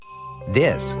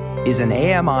This is an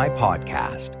AMI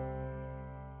podcast.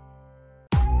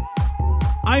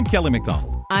 I'm Kelly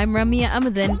McDonald. I'm Ramya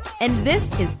Amadin, and this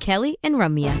is Kelly and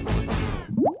Ramya.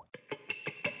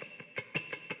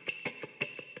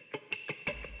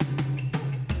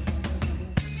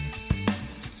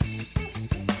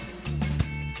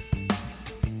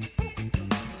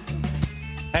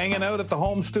 Hanging out at the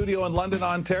home studio in London,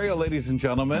 Ontario, ladies and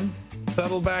gentlemen.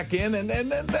 Settle back in, and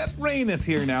that rain is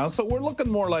here now, so we're looking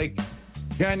more like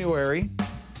January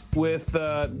with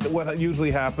what usually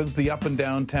happens, the up and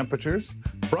down temperatures.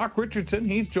 Brock Richardson,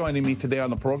 he's joining me today on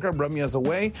the program. Ramya's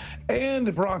away,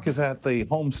 and Brock is at the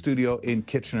home studio in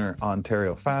Kitchener,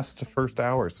 Ontario. Fast first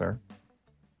hour, sir.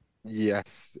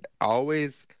 Yes,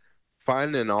 always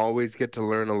fun and always get to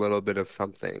learn a little bit of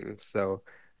something, so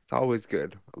it's always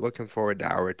good. Looking forward to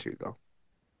hour two, though.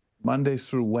 Mondays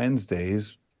through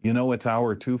Wednesdays, you know it's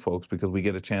hour two, folks, because we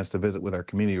get a chance to visit with our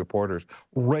community reporters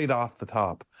right off the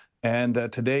top. And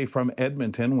today from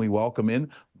Edmonton, we welcome in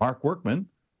Marc Workman.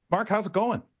 Marc, how's it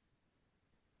going?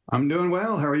 I'm doing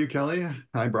well. How are you, Kelly?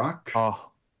 Hi, Brock.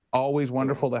 Always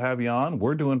wonderful to have you on.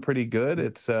 We're doing pretty good.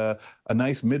 It's a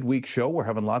nice midweek show. We're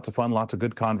having lots of fun, lots of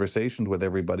good conversations with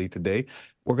everybody today.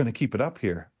 We're going to keep it up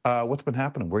here. What's been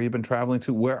happening? Where you been traveling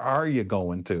to? Where are you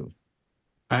going to?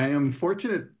 I am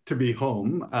fortunate to be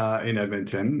home in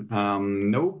Edmonton.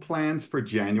 No plans for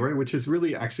January, which has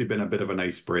really actually been a bit of a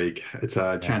nice break. It's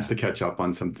a chance to catch up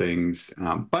on some things.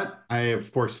 But I,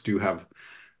 of course, do have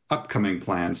upcoming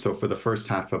plans. So for the first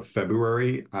half of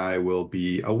February, I will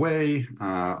be away.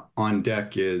 On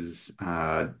deck is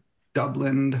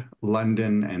Dublin,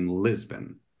 London, and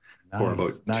Lisbon for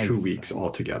about 2 weeks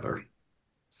altogether.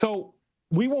 So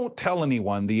we won't tell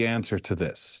anyone the answer to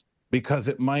this, because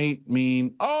it might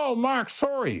mean, oh, Marc,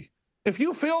 sorry. If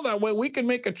you feel that way, we can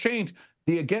make a change.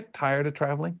 Do you get tired of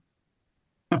traveling?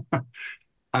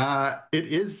 It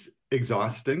is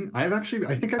exhausting. I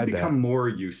think I've become more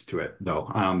used to it,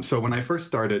 though. So when I first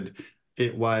started,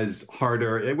 it was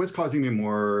harder. It was causing me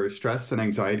more stress and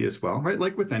anxiety as well, right?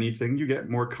 Like with anything, you get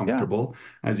more comfortable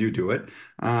as you do it.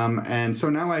 And so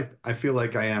now I feel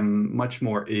like I am much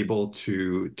more able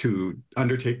to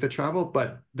undertake the travel,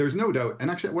 but there's no doubt. And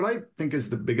actually, what I think is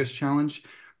the biggest challenge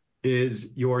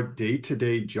is your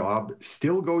day-to-day job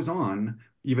still goes on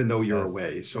even though you're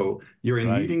away. So you're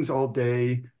in meetings all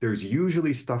day. There's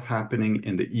usually stuff happening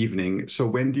in the evening. So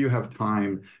when do you have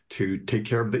time to take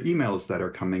care of the emails that are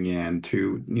coming in,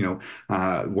 to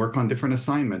work on different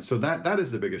assignments? So that is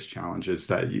the biggest challenge, is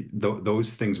that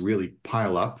those things really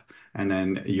pile up, and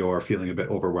then you're feeling a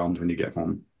bit overwhelmed when you get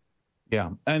home.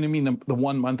 Yeah. And I mean, the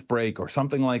 1 month break or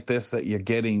something like this that you're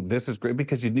getting, this is great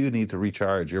because you do need to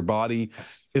recharge. Your body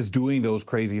is doing those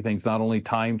crazy things, not only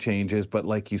time changes, but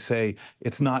like you say,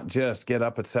 it's not just get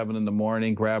up at 7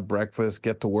 a.m, grab breakfast,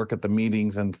 get to work at the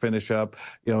meetings and finish up,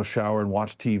 shower and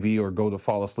watch TV or go to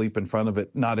fall asleep in front of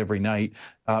it. Not every night,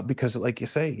 because like you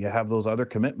say, you have those other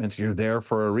commitments. You're there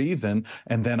for a reason,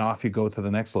 and then off you go to the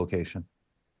next location.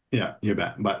 Yeah, you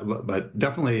bet. But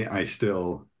definitely I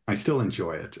still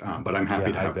enjoy it, but I'm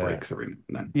happy to have breaks every now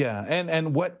and then. Yeah,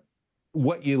 and what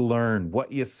you learn,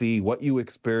 what you see, what you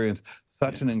experience,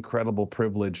 such an incredible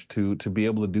privilege to be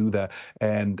able to do that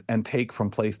and take from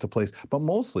place to place. But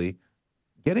mostly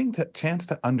getting the chance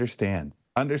to understand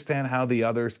how the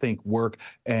others think, work,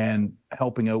 and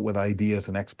helping out with ideas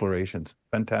and explorations.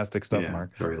 Fantastic stuff,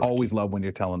 Marc. Always love when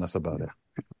you're telling us about it.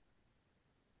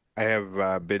 I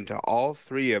have been to all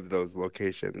three of those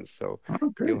locations, so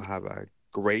you'll have a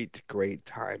great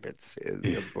time.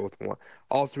 They're both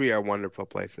all three are wonderful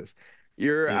places.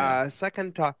 Your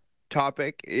second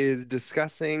topic is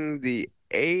discussing the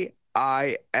AISH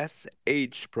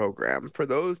program. For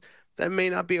those that may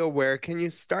not be aware, can you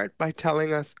start by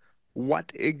telling us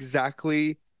what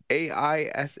exactly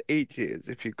AISH is,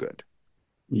 if you could?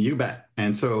 You bet.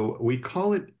 And so we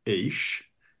call it AISH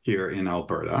here in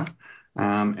Alberta.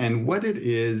 And what it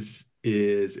is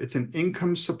it's an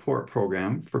income support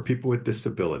program for people with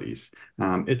disabilities.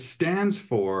 It stands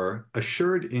for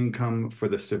Assured Income for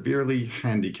the Severely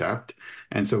Handicapped.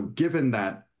 And so given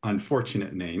that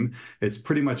unfortunate name, it's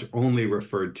pretty much only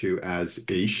referred to as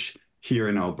AISH here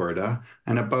in Alberta.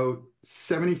 And about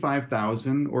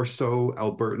 75,000 or so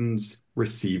Albertans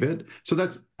receive it. So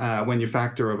that's when you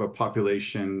factor of a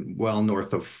population well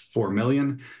north of 4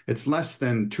 million, it's less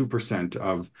than 2%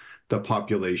 of the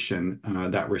population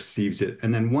that receives it.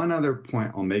 And then one other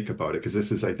point I'll make about it, because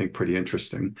this is, I think, pretty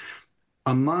interesting.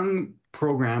 Among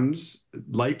programs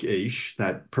like AISH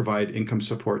that provide income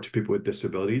support to people with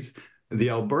disabilities, the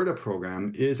Alberta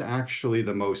program is actually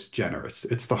the most generous.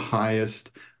 It's the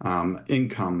highest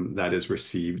income that is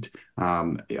received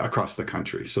across the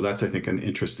country. So that's, I think, an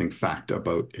interesting fact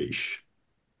about AISH.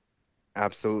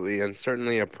 Absolutely. And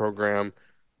certainly a program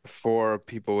for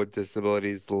people with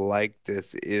disabilities like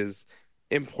this is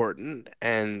important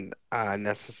and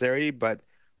necessary. But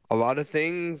a lot of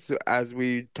things, as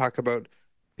we talk about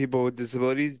people with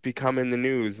disabilities, become in the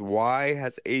news. Why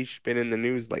has AISH been in the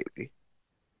news lately?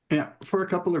 Yeah, for a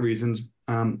couple of reasons.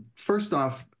 First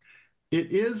off,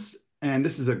 it is, and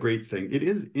this is a great thing, it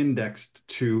is indexed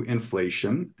to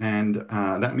inflation, and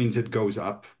that means it goes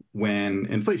up when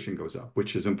inflation goes up,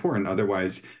 which is important.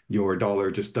 Otherwise, your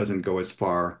dollar just doesn't go as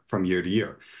far from year to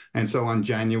year. And so on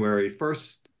January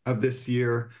 1st of this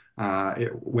year,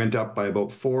 it went up by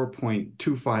about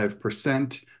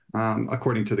 4.25%,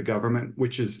 according to the government,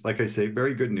 which is, like I say,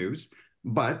 very good news.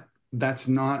 But that's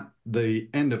not the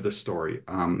end of the story.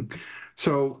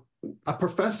 So a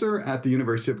professor at the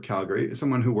University of Calgary,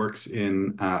 someone who works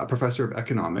in a professor of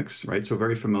economics, right? So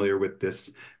very familiar with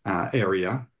this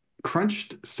area,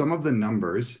 crunched some of the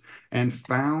numbers and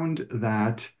found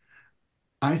that,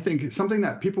 I think, something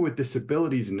that people with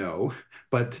disabilities know,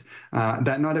 but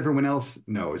that not everyone else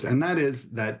knows. And that is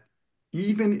that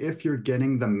even if you're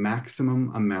getting the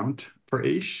maximum amount for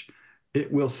AISH, it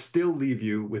will still leave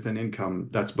you with an income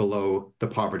that's below the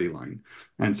poverty line.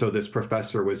 And so this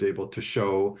professor was able to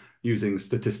show, using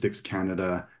Statistics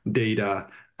Canada data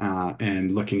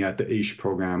and looking at the AISH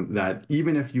program, that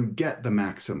even if you get the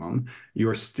maximum,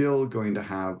 you're still going to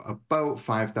have about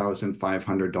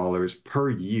 $5,500 per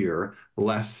year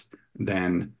less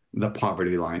than the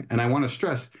poverty line. And I want to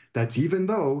stress that's even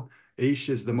though AISH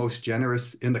is the most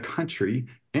generous in the country,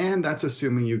 and that's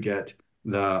assuming you get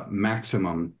the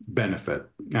maximum benefit.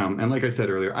 And like I said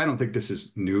earlier, I don't think this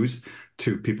is news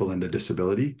to people in the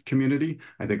disability community.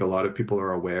 I think a lot of people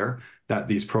are aware that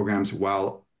these programs,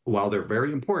 while they're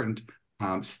very important,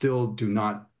 still do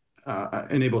not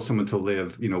enable someone to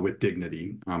live, with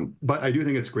dignity. But I do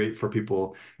think it's great for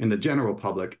people in the general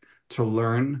public to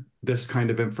learn this kind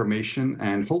of information,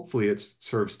 and hopefully it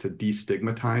serves to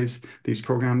destigmatize these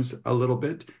programs a little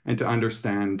bit and to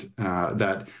understand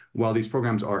that while these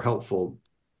programs are helpful,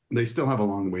 they still have a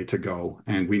long way to go,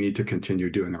 and we need to continue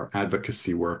doing our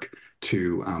advocacy work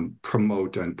to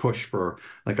promote and push for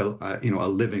like a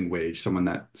living wage, something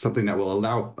that will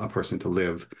allow a person to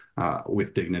live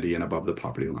with dignity and above the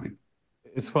poverty line.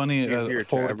 It's funny, a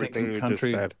forward-thinking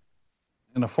country.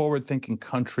 In a forward-thinking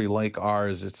country like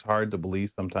ours, it's hard to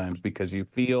believe sometimes, because you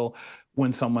feel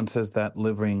when someone says that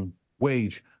living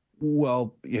wage,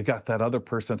 well, you got that other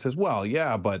person that says, well,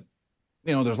 yeah, but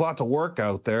there's lots of work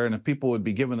out there, and if people would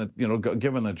be given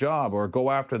the job or go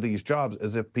after these jobs,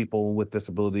 as if people with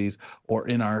disabilities or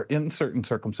in certain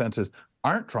circumstances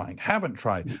haven't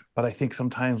tried. But I think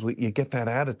sometimes you get that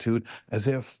attitude as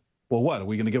if, well, what, are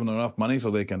we going to give them enough money so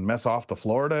they can mess off to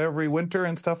Florida every winter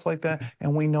and stuff like that?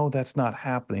 And we know that's not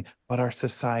happening, but our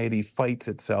society fights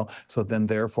itself. So then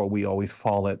therefore we always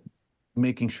fall at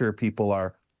making sure people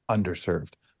are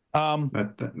underserved. That's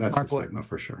Marc, the stigma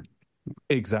for sure.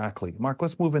 Exactly. Marc,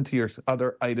 let's move into your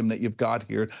other item that you've got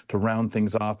here to round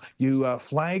things off. You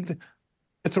flagged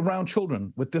it's around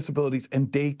children with disabilities and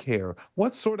daycare.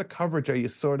 What sort of coverage are you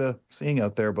sort of seeing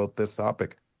out there about this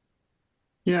topic?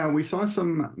 Yeah, we saw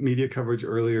some media coverage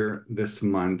earlier this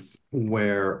month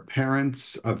where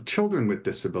parents of children with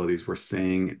disabilities were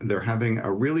saying they're having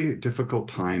a really difficult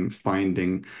time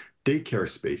finding daycare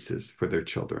spaces for their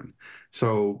children.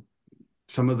 So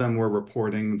some of them were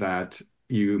reporting that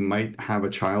you might have a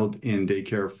child in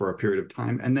daycare for a period of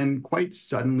time, and then quite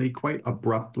suddenly, quite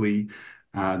abruptly,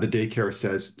 the daycare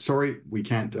says, sorry, we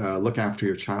can't look after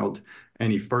your child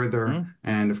any further. Mm-hmm.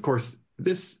 And of course,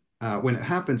 this when it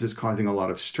happens, is causing a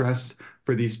lot of stress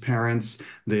for these parents.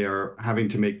 They are having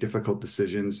to make difficult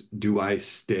decisions. Do I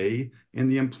stay in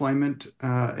the employment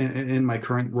in my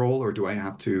current role, or do I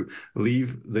have to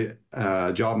leave the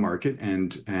job market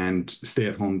and stay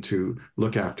at home to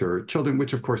look after children,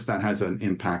 which of course that has an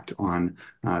impact on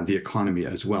the economy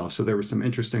as well. So there were some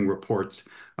interesting reports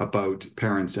about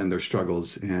parents and their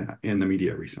struggles in the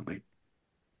media recently.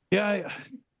 Yeah.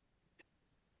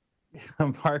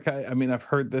 Marc, I mean, I've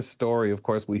heard this story. Of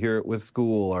course, we hear it with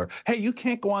school, or, hey, you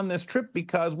can't go on this trip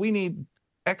because we need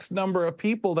X number of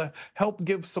people to help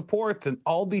give support, and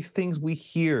all these things we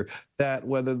hear, that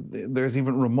whether there's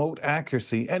even remote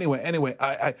accuracy. Anyway,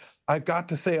 I got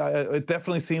to say, it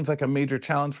definitely seems like a major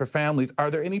challenge for families.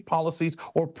 Are there any policies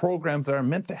or programs that are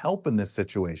meant to help in this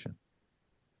situation?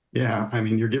 Yeah, I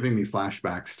mean, you're giving me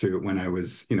flashbacks to when I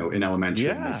was, in elementary,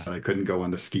 and they Yeah. said I couldn't go on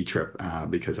the ski trip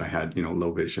because I had,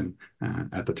 low vision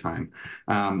at the time.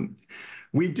 Um,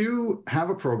 we do have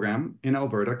a program in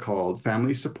Alberta called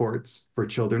Family Supports for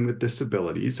Children with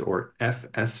Disabilities, or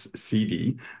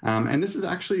FSCD. And this is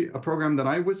actually a program that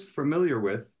I was familiar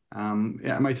with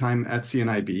at my time at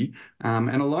CNIB.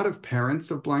 And a lot of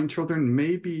parents of blind children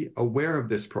may be aware of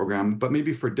this program, but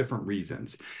maybe for different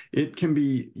reasons. It can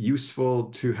be useful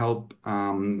to help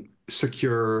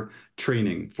secure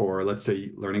training for, let's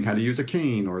say, learning how to use a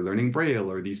cane or learning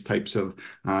Braille or these types of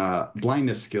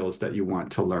blindness skills that you want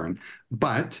to learn.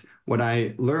 But what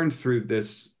I learned through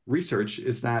this research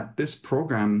is that this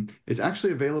program is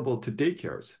actually available to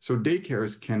daycares. So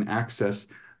daycares can access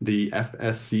the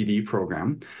FSCD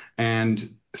program.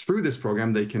 And through this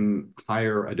program, they can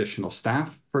hire additional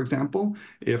staff, for example,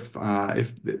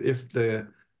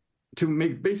 to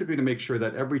make sure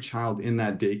that every child in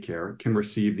that daycare can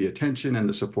receive the attention and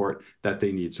the support that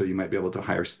they need. So you might be able to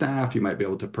hire staff, you might be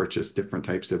able to purchase different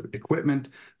types of equipment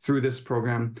through this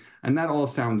program. And that all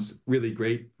sounds really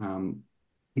great.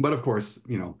 But of course,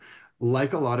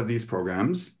 like a lot of these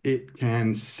programs, it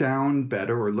can sound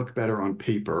better or look better on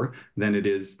paper than it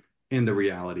is in the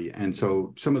reality. And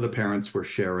so some of the parents were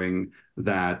sharing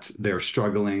that they're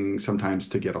struggling sometimes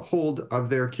to get a hold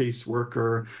of their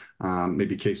caseworker.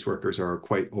 Maybe caseworkers are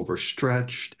quite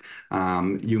overstretched. They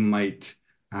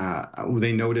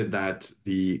noted that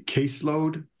the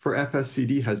caseload for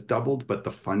FSCD has doubled, but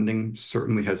the funding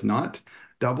certainly has not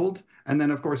doubled. And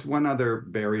then, of course, one other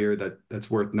barrier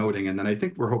that's worth noting, and then I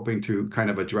think we're hoping to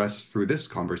kind of address through this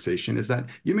conversation, is that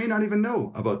you may not even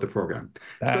know about the program,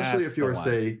 especially if you're,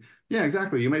 say, yeah,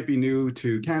 exactly. You might be new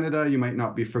to Canada. You might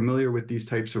not be familiar with these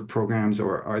types of programs,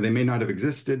 or they may not have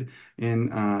existed in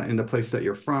the place that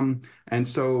you're from. And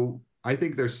so I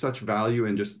think there's such value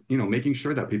in just, making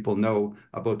sure that people know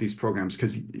about these programs,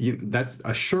 because that's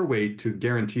a sure way to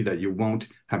guarantee that you won't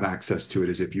have access to it,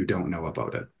 is if you don't know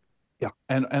about it. Yeah,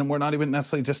 and we're not even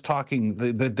necessarily just talking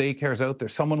the daycares out there.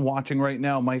 Someone watching right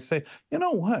now might say, you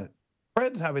know what,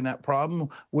 Fred's having that problem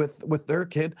with their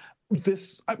kid.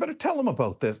 I better tell them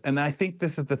about this. And I think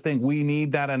this is the thing. We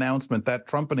need that announcement, that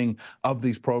trumpeting of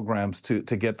these programs to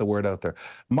get the word out there.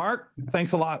 Marc,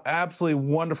 thanks a lot. Absolutely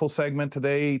wonderful segment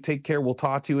today. Take care. We'll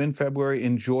talk to you in February.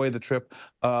 Enjoy the trip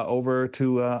over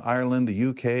to Ireland, the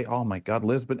UK. Oh my God,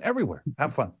 Lisbon, everywhere.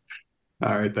 Have fun.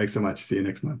 All right. Thanks so much. See you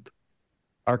next month.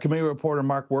 Our community reporter,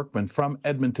 Marc Workman from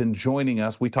Edmonton, joining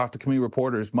us. We talk to community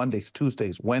reporters Mondays,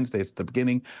 Tuesdays, Wednesdays at the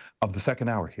beginning of the second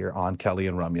hour here on Kelly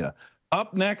and Ramya.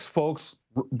 Up next, folks,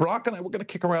 Brock and I, we're going to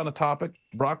kick around a topic.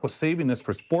 Brock was saving this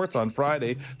for sports on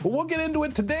Friday, but we'll get into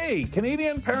it today.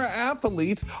 Canadian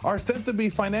para-athletes are set to be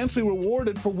financially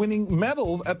rewarded for winning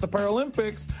medals at the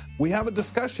Paralympics. We have a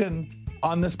discussion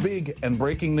on this big and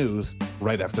breaking news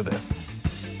right after this.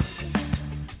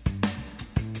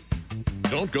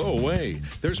 Don't go away.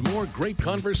 There's more great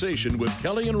conversation with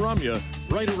Kelly and Ramya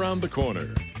right around the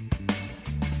corner.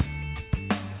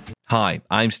 Hi,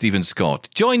 I'm Stephen Scott.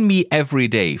 Join me every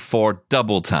day for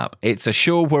Double Tap. It's a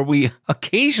show where we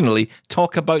occasionally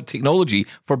talk about technology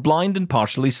for blind and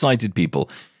partially sighted people.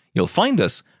 You'll find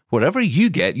us wherever you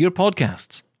get your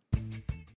podcasts.